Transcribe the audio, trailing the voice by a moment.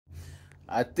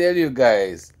I tell you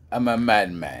guys, I'm a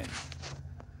madman.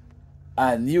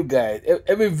 And you guys,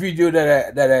 every video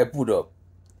that I put up,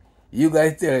 you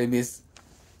guys telling me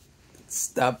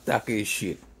stop talking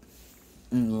shit.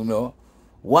 You know,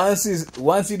 once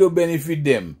it don't benefit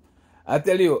them, I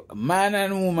tell you, man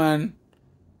and woman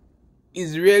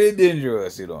is really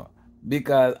dangerous,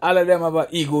 because all of them have an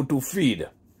ego to feed,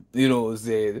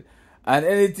 say, and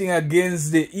anything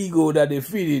against the ego that they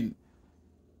feeding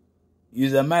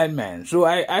is a madman. So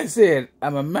I said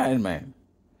I'm a madman.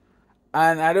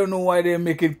 And I don't know why they're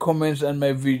making comments on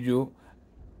my video.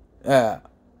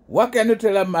 What can you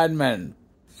tell a madman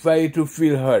for you to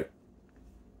feel hurt?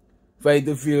 For you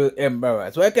to feel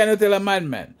embarrassed? Why can you tell a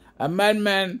madman? A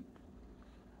madman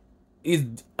is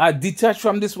detached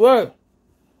from this world.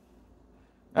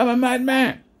 I'm a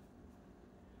madman.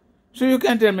 So you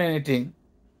can't tell me anything.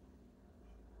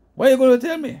 What are you going to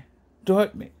tell me to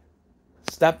hurt me?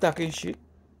 Stop talking shit.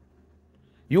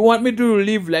 You want me to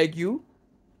live like you?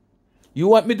 You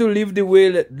want me to live the way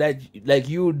that like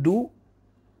you do?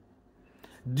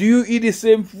 Do you eat the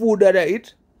same food that I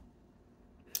eat?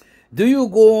 Do you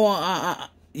go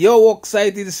your work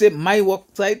site is the same my work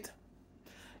site?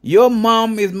 Your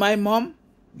mom is my mom?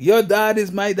 Your dad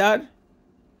is my dad?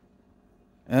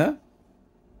 Huh?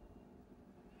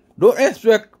 Don't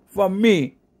expect from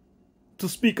me to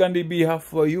speak on the behalf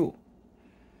for you.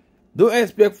 Don't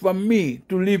expect from me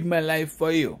to live my life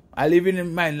for you. I live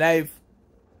in my life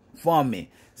for me.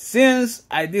 Since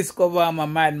I discover I'm a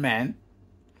madman,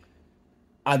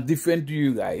 I'm different to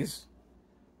you guys.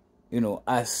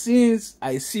 Since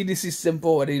I see the system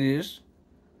for what it is,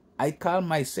 I call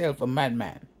myself a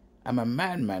madman. I'm a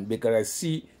madman because I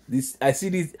see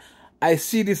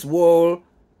this world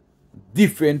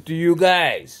different to you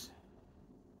guys.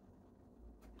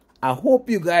 I hope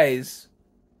you guys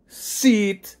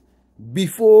see it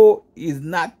before it's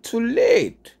not too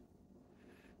late.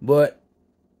 But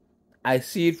I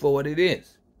see it for what it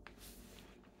is.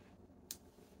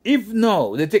 If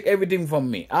no, they take everything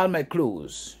from me, all my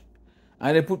clothes,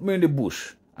 and they put me in the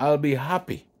bush, I'll be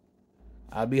happy.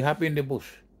 I'll be happy in the bush.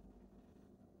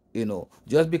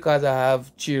 Just because I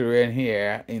have children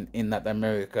here in North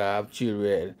America, I have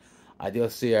children, I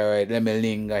just say, all right, let me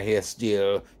linger here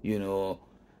still,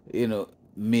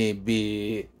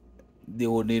 maybe they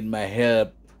would need my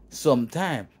help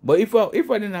sometime. But if I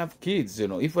didn't have kids,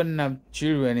 if I didn't have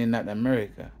children in North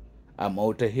America, I'm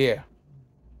out of here.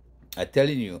 I'm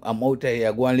telling you, I'm out of here.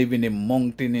 I go and live in a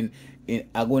mountain.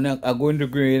 I go into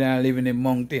Grenada and live in a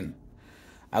mountain.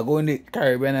 I go in the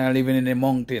Caribbean and living in a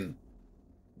mountain.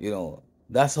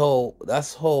 That's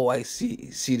how I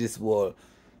see this world.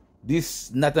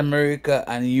 This North America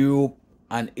and Europe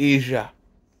and Asia.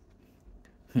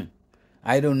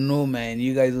 I don't know, man.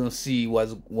 You guys don't see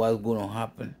what's going to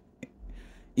happen.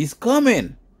 It's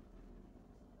coming.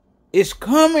 It's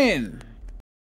coming.